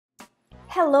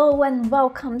Hello and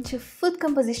welcome to Food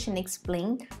Composition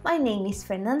Explained. My name is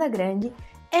Fernanda Grande,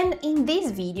 and in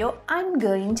this video I'm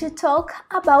going to talk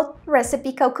about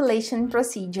recipe calculation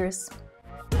procedures.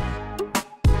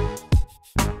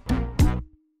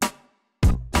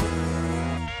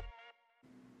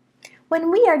 When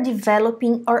we are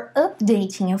developing or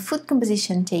updating a food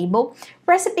composition table,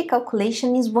 recipe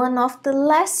calculation is one of the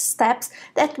last steps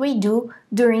that we do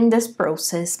during this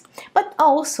process. But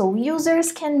also,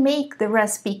 users can make the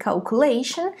recipe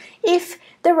calculation if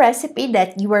the recipe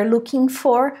that you are looking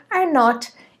for are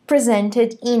not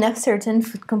presented in a certain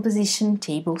food composition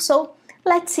table. So,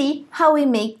 let's see how we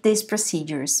make these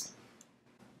procedures.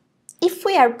 If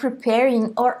we are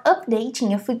preparing or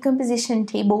updating a food composition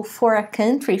table for a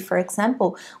country, for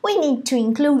example, we need to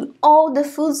include all the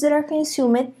foods that are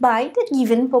consumed by the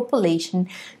given population.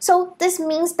 So this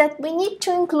means that we need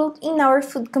to include in our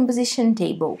food composition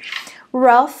table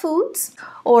raw foods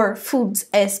or foods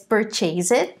as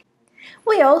purchased.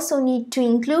 We also need to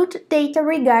include data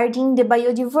regarding the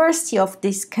biodiversity of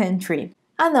this country.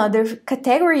 Another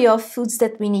category of foods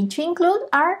that we need to include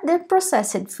are the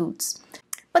processed foods.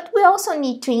 But we also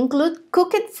need to include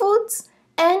cooked foods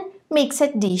and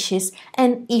mixed dishes.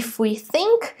 And if we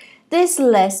think these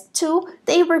last two,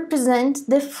 they represent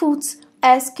the foods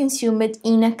as consumed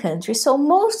in a country. So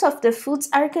most of the foods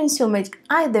are consumed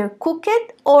either cooked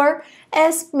or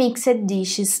as mixed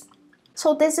dishes.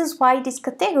 So this is why this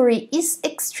category is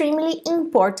extremely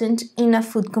important in a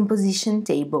food composition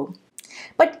table.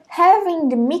 But having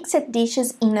the mixed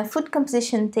dishes in a food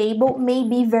composition table may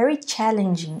be very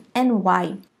challenging. And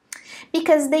why?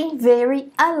 Because they vary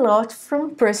a lot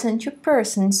from person to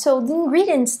person. So the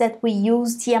ingredients that we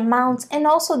use, the amounts, and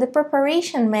also the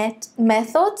preparation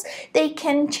methods, they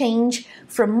can change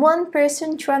from one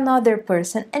person to another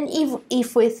person. And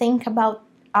if we think about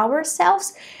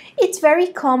ourselves, it's very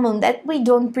common that we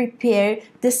don't prepare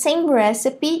the same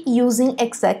recipe using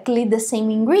exactly the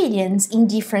same ingredients in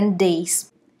different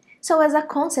days. So as a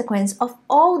consequence of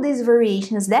all these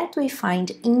variations that we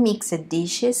find in mixed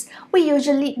dishes, we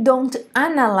usually don't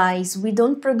analyze, we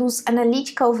don't produce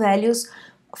analytical values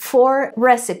for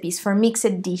recipes, for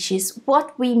mixed dishes.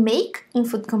 What we make in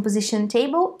food composition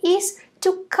table is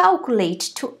to calculate,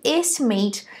 to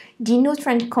estimate the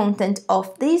nutrient content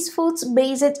of these foods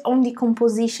based on the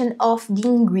composition of the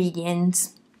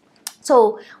ingredients.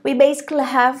 So we basically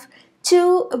have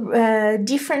two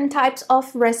different types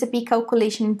of recipe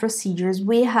calculation procedures.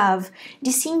 We have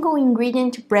the single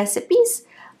ingredient recipes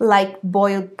like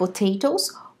boiled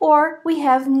potatoes, or we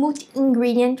have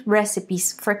multi-ingredient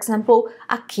recipes, for example,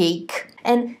 a cake.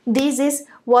 And this is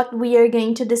what we are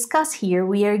going to discuss here.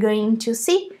 We are going to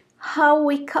see how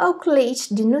we calculate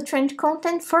the nutrient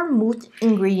content for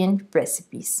multi-ingredient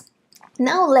recipes.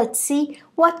 Now let's see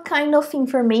what kind of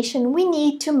information we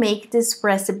need to make this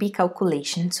recipe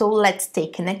calculation. So let's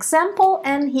take an example,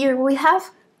 and here we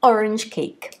have orange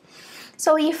cake.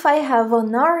 So if I have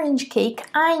an orange cake,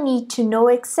 I need to know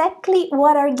exactly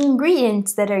what are the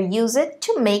ingredients that are used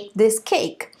to make this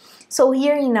cake. So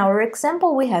here in our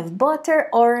example we have butter,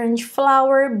 orange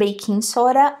flour, baking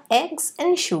soda, eggs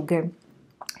and sugar.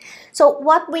 So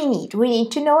what we need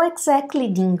to know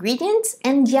exactly the ingredients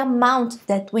and the amount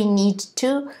that we need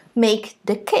to make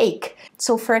the cake.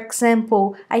 So for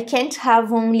example, I can't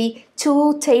have only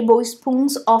 2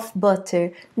 tablespoons of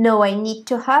butter. No, I need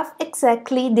to have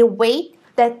exactly the weight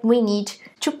that we need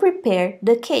to prepare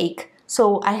the cake.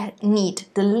 So I need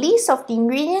the list of the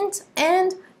ingredients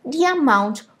and the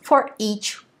amount for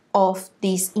each of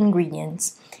these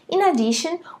ingredients. In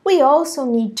addition, we also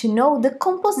need to know the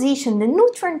composition, the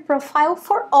nutrient profile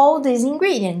for all these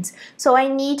ingredients. So I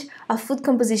need a food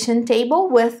composition table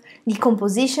with the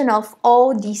composition of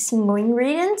all these single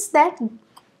ingredients that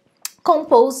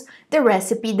compose the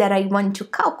recipe that I want to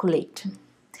calculate.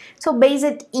 So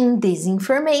based in this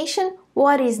information,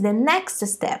 what is the next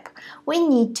step? We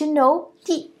need to know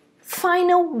the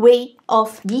final weight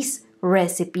of this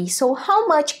recipe. So how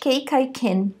much cake I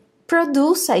can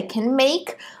produce, I can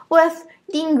make with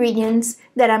the ingredients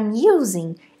that I'm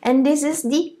using, and this is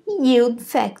the yield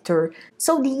factor.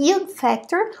 So the yield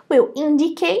factor will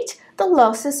indicate the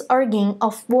losses or gain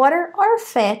of water or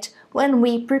fat when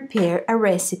we prepare a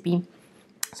recipe.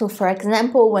 So for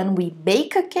example, when we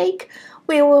bake a cake,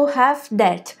 we will have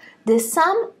that the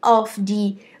sum of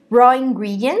the raw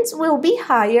ingredients will be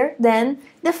higher than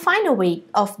the final weight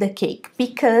of the cake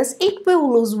because it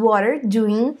will lose water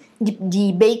during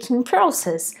the baking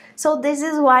process. So this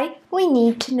is why we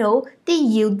need to know the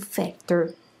yield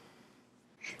factor.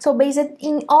 So based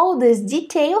in all these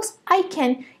details, I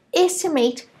can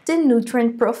estimate the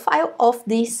nutrient profile of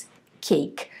this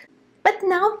cake. But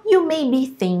now you may be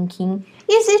thinking,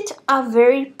 is it a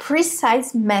very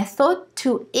precise method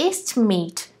to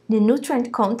estimate the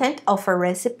nutrient content of a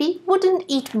recipe? Wouldn't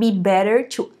it be better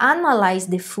to analyze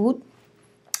the food?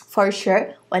 For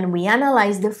sure, when we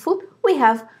analyze the food, we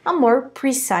have a more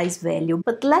precise value.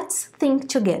 But let's think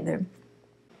together.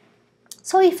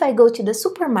 So if I go to the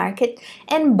supermarket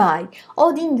and buy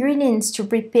all the ingredients to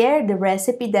prepare the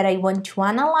recipe that I want to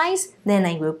analyze, then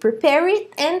I will prepare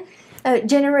it and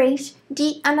generate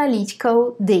the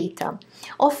analytical data.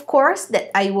 Of course,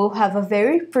 that I will have a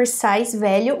very precise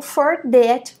value for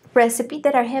that recipe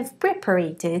that I have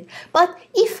prepared. But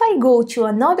if I go to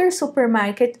another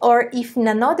supermarket, or if in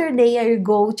another day I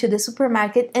go to the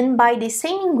supermarket and buy the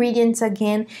same ingredients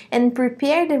again and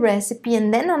prepare the recipe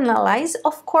and then analyze,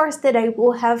 of course that I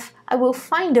will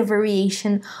find a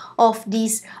variation of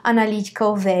these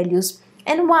analytical values.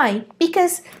 And why?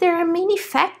 Because there are many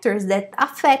factors that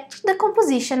affect the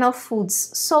composition of foods.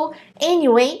 So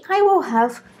anyway, I will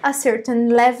have a certain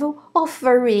level of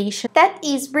variation that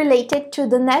is related to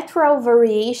the natural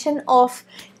variation of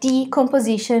the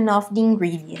composition of the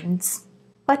ingredients.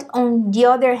 But on the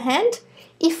other hand,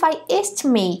 if I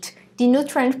estimate the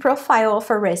nutrient profile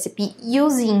of a recipe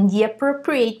using the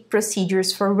appropriate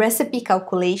procedures for recipe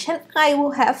calculation, I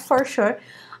will have for sure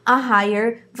a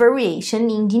higher variation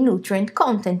in the nutrient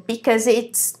content, because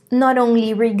it's not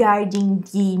only regarding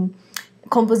the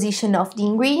composition of the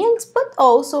ingredients, but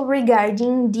also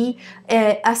regarding the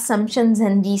assumptions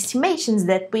and the estimations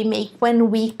that we make when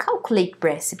we calculate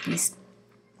recipes.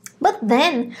 But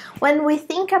then, when we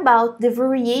think about the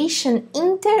variation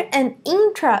inter and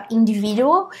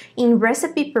intra-individual in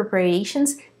recipe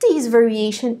preparations, this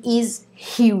variation is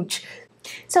huge.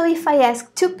 So if I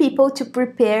ask two people to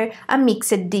prepare a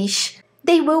mixed dish,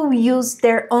 they will use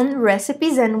their own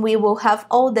recipes and we will have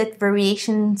all that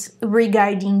variations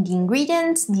regarding the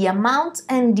ingredients, the amounts,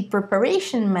 and the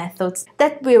preparation methods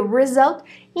that will result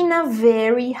in a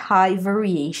very high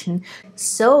variation.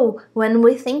 So when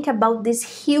we think about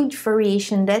this huge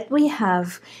variation that we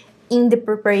have in the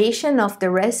preparation of the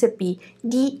recipe,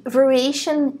 the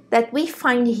variation that we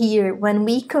find here when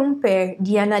we compare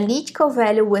the analytical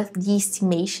value with the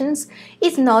estimations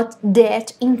is not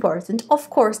that important. Of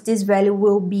course, this value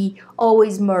will be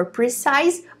always more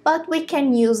precise, but we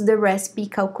can use the recipe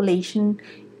calculation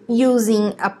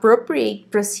using appropriate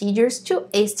procedures to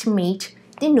estimate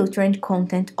the nutrient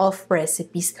content of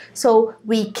recipes. So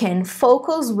we can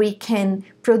focus, we can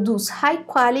produce high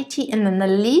quality and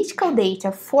analytical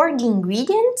data for the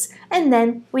ingredients, and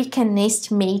then we can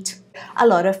estimate a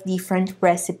lot of different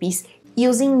recipes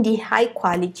using the high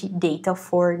quality data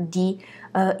for the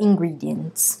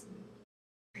ingredients.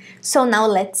 So now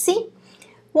let's see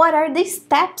what are the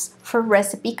steps for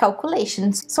recipe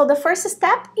calculations. So the first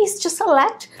step is to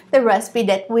select the recipe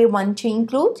that we want to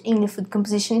include in the food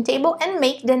composition table and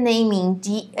make the naming,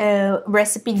 the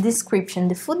recipe description,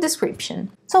 the food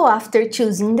description. So after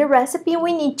choosing the recipe,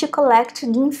 we need to collect the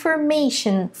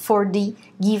information for the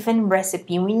given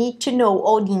recipe. We need to know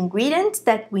all the ingredients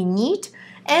that we need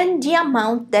and the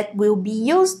amount that will be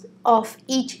used of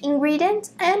each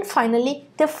ingredient, and finally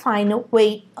the final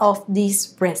weight of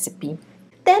this recipe.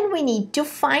 Then we need to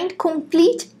find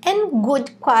complete and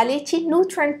good quality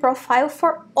nutrient profile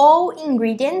for all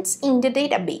ingredients in the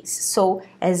database. So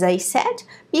as I said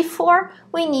before,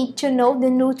 we need to know the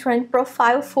nutrient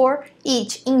profile for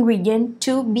each ingredient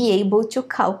to be able to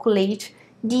calculate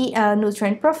the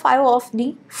nutrient profile of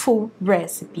the full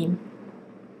recipe.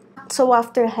 So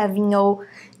after having all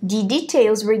the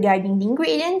details regarding the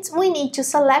ingredients, we need to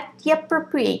select the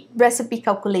appropriate recipe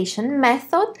calculation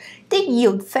method, the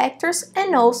yield factors,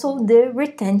 and also the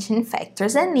retention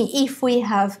factors. And if we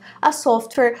have a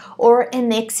software or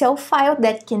an Excel file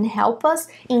that can help us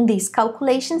in these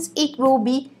calculations, it will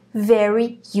be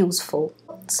very useful.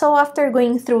 So after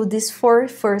going through these four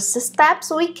first steps,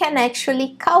 we can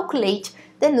actually calculate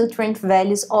the nutrient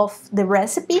values of the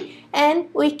recipe, and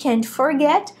we can't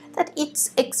forget that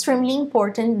it's extremely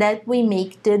important that we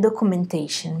make the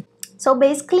documentation. So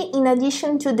basically, in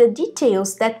addition to the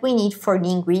details that we need for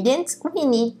the ingredients, we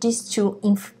need these two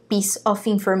pieces of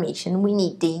information. We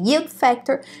need the yield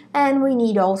factor and we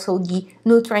need also the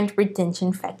nutrient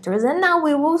retention factors. And now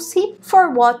we will see for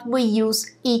what we use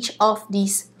each of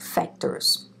these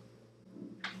factors.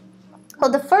 So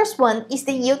the first one is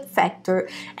the yield factor,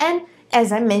 and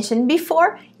as I mentioned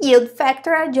before, yield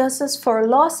factor adjusts for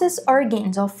losses or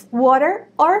gains of water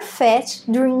or fat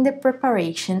during the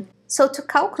preparation. So to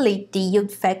calculate the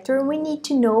yield factor, we need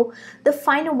to know the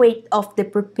final weight of the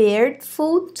prepared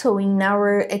food. So in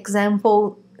our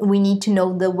example, we need to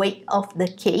know the weight of the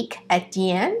cake at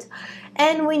the end.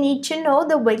 and we need to know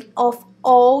the weight of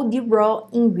all the raw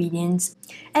ingredients.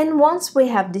 And once we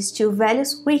have these two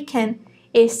values, we can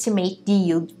estimate the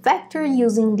yield factor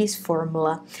using this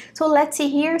formula. So let's see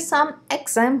here some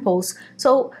examples.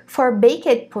 So for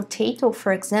baked potato,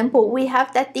 for example, we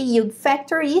have that the yield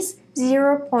factor is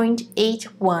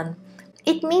 0.81.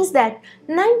 It means that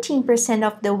 19%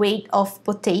 of the weight of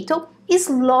potato is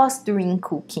lost during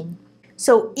cooking.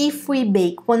 So if we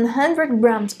bake 100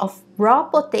 grams of raw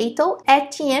potato,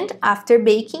 at the end, after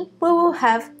baking, we will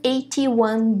have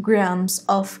 81 grams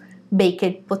of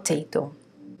baked potato.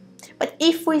 But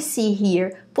if we see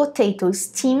here potato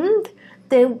steamed,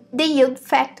 the yield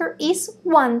factor is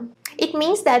 1. It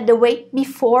means that the weight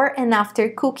before and after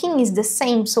cooking is the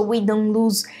same, so we don't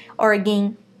lose or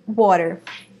gain water.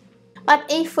 But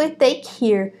if we take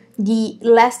here the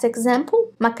last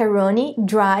example, macaroni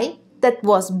dry, that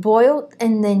was boiled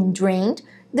and then drained,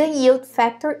 the yield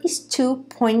factor is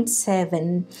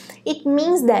 2.7. It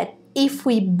means that if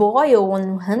we boil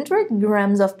 100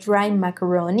 grams of dry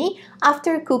macaroni,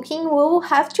 after cooking we will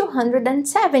have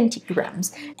 270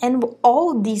 grams. And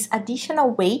all this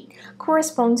additional weight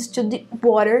corresponds to the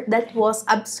water that was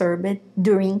absorbed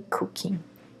during cooking.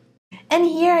 And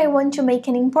here I want to make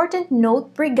an important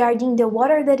note regarding the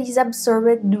water that is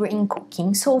absorbed during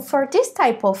cooking. So for this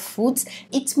type of foods,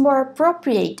 it's more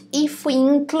appropriate if we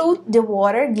include the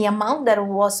water, the amount that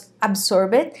was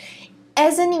absorbed,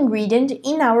 as an ingredient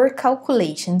in our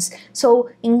calculations. So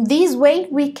in this way,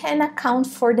 we can account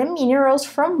for the minerals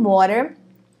from water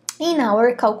in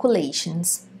our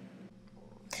calculations.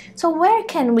 So where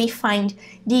can we find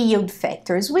the yield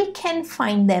factors? We can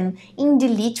find them in the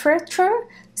literature,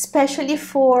 especially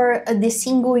for the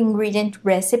single ingredient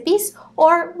recipes,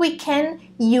 or we can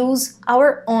use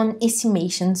our own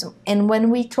estimations. And when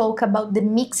we talk about the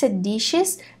mixed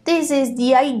dishes, this is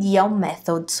the ideal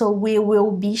method. So we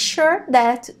will be sure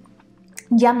that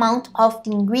the amount of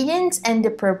the ingredients and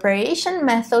the preparation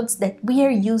methods that we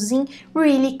are using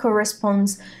really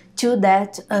corresponds to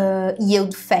that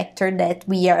yield factor that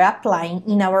we are applying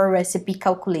in our recipe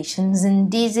calculations,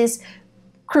 and this is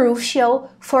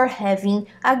crucial for having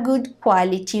a good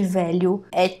quality value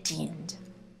at the end.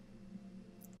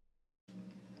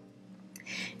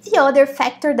 The other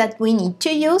factor that we need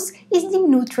to use is the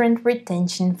nutrient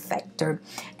retention factor.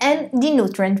 And the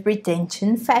nutrient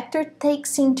retention factor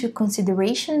takes into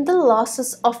consideration the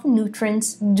losses of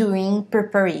nutrients during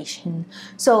preparation.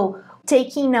 So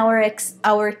taking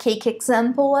our cake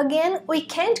example again, we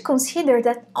can't consider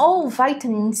that all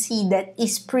vitamin C that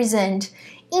is present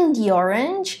in the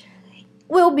orange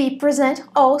will be present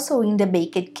also in the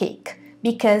baked cake,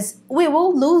 because we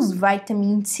will lose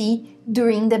vitamin C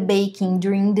during the baking,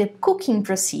 during the cooking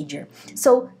procedure.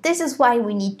 So this is why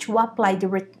we need to apply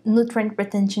the nutrient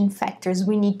retention factors.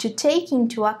 We need to take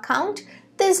into account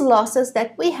these losses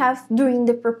that we have during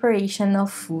the preparation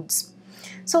of foods.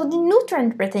 So the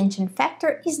nutrient retention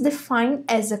factor is defined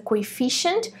as a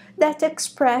coefficient that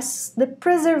expresses the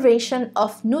preservation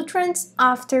of nutrients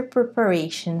after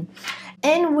preparation.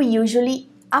 And we usually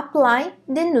apply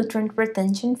the nutrient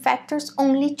retention factors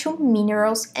only to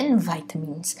minerals and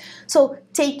vitamins. So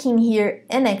taking here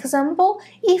an example,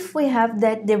 if we have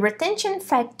that the retention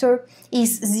factor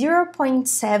is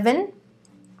 0.7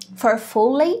 for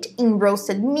folate in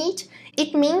roasted meat,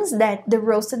 it means that the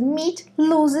roasted meat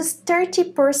loses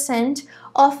 30%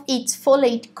 of its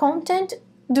folate content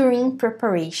during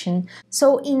preparation.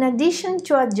 So in addition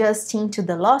to adjusting to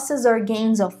the losses or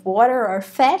gains of water or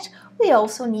fat, we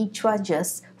also need to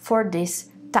adjust for this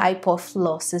type of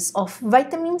losses of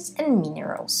vitamins and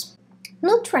minerals.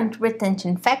 Nutrient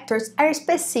retention factors are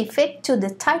specific to the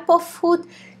type of food,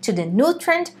 to the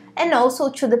nutrient, and also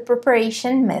to the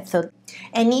preparation method.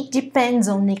 And it depends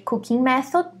on the cooking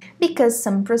method, because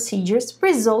some procedures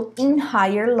result in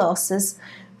higher losses.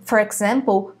 For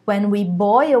example, when we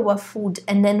boil a food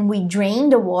and then we drain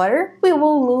the water, we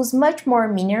will lose much more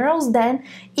minerals than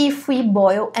if we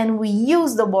boil and we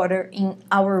use the water in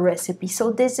our recipe.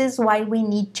 So this is why we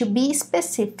need to be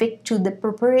specific to the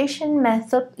preparation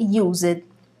method used.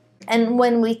 And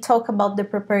when we talk about the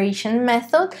preparation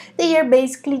method, they are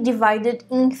basically divided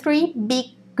in 3 big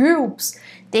groups.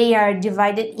 They are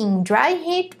divided in dry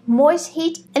heat, moist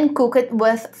heat, and cooked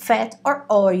with fat or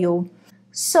oil.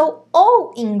 So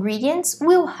all ingredients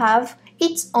will have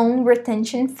its own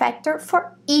retention factor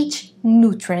for each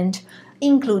nutrient,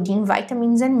 including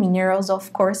vitamins and minerals,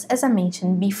 of course, as I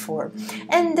mentioned before.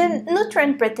 And the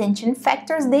nutrient retention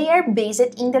factors, they are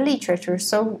based in the literature,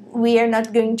 so we are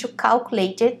not going to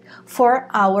calculate it for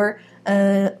our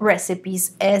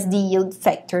recipes as the yield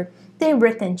factor. The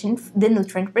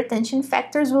nutrient retention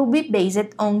factors will be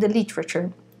based on the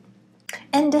literature.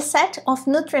 And the set of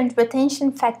nutrient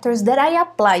retention factors that I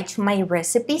apply to my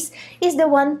recipes is the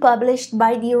one published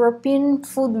by the European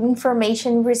Food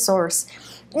Information Resource.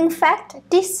 In fact,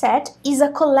 this set is a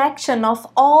collection of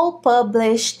all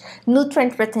published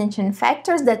nutrient retention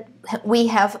factors that we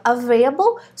have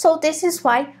available, so this is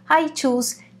why I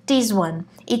choose this one.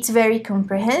 It's very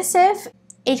comprehensive,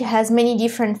 it has many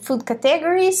different food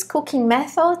categories, cooking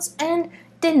methods, and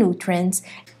the nutrients.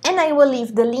 And I will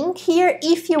leave the link here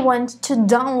if you want to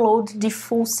download the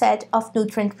full set of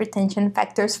nutrient retention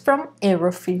factors from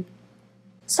Eurofil.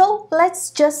 So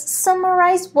let's just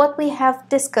summarize what we have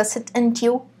discussed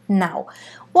until now.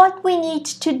 What we need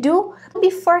to do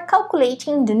before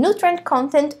calculating the nutrient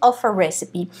content of a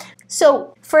recipe.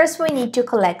 So first we need to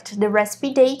collect the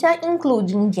recipe data,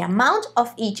 including the amount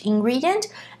of each ingredient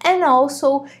and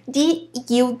also the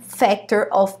yield factor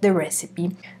of the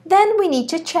recipe. Then we need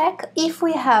to check if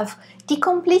we have the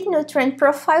complete nutrient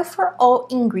profile for all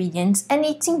ingredients, and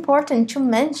it's important to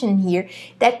mention here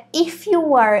that if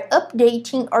you are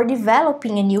updating or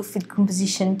developing a new food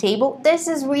composition table, this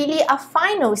is really a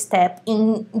final step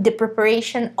in the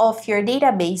preparation of your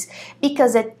database,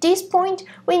 because at this point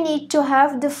we need to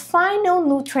have the final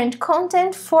nutrient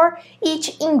content for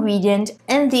each ingredient,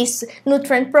 and this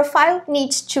nutrient profile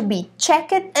needs to be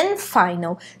checked and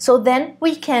final, so then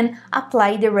we can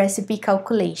apply the recipe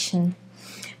calculation.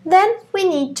 Then we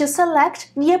need to select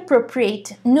the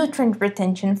appropriate nutrient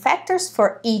retention factors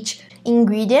for each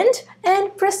ingredient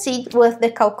and proceed with the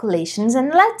calculations. And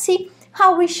let's see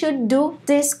how we should do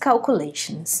these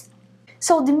calculations.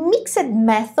 So the mixed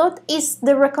method is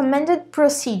the recommended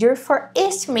procedure for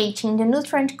estimating the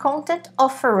nutrient content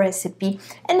of a recipe.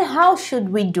 And how should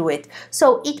we do it?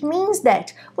 So it means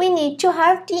that we need to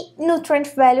have the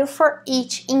nutrient value for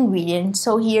each ingredient.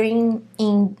 So here in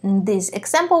this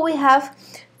example we have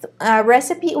a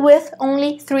recipe with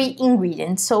only 3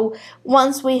 ingredients. So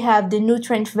once we have the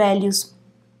nutrient values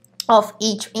of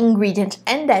each ingredient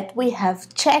and that we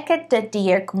have checked that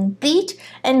they are complete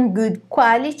and good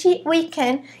quality, we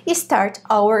can start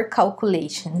our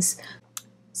calculations.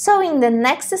 So in the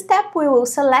next step we will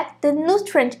select the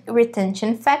nutrient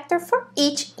retention factor for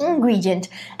each ingredient,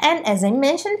 and as I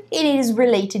mentioned, it is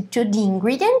related to the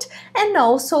ingredient and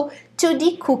also to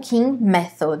the cooking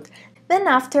method. Then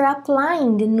after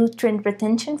applying the nutrient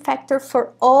retention factor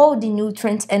for all the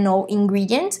nutrients and all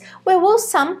ingredients, we will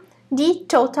sum the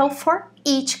total for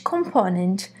each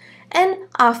component. And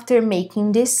after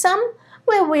making this sum,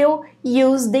 we will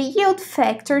use the yield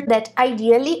factor that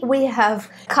ideally we have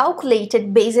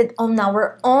calculated based on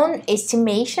our own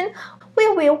estimation. We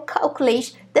will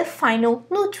calculate the final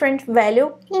nutrient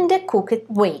value in the cooked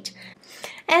weight.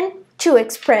 And to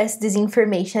express this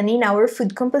information in our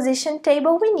food composition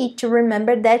table, we need to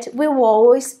remember that we will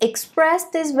always express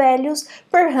these values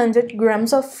per 100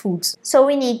 grams of foods. So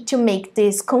we need to make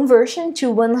this conversion to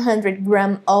 100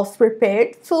 grams of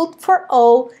prepared food for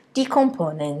all the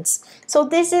components. So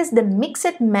this is the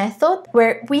mixed method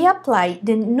where we apply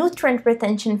the nutrient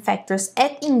retention factors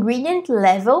at ingredient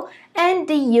level and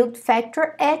the yield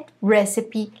factor at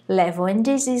recipe level. And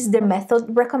this is the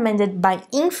method recommended by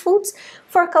InFoods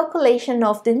for calculation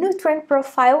of the nutrient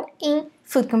profile in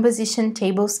food composition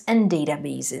tables and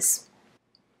databases.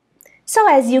 So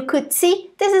as you could see,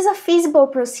 this is a feasible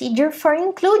procedure for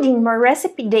including more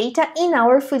recipe data in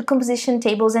our food composition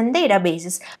tables and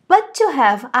databases. But to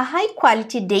have a high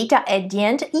quality data at the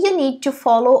end, you need to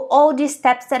follow all the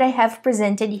steps that I have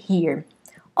presented here.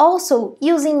 Also,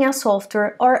 using a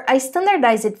software or a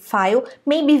standardized file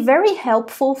may be very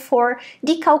helpful for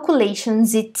the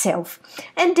calculations itself.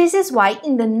 And this is why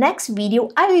in the next video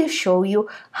I will show you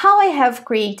how I have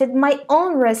created my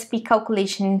own recipe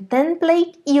calculation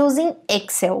template using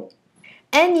Excel.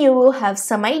 And you will have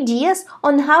some ideas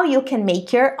on how you can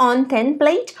make your own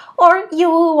template, or you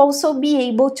will also be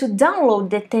able to download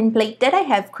the template that I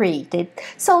have created.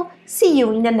 So, see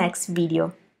you in the next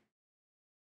video.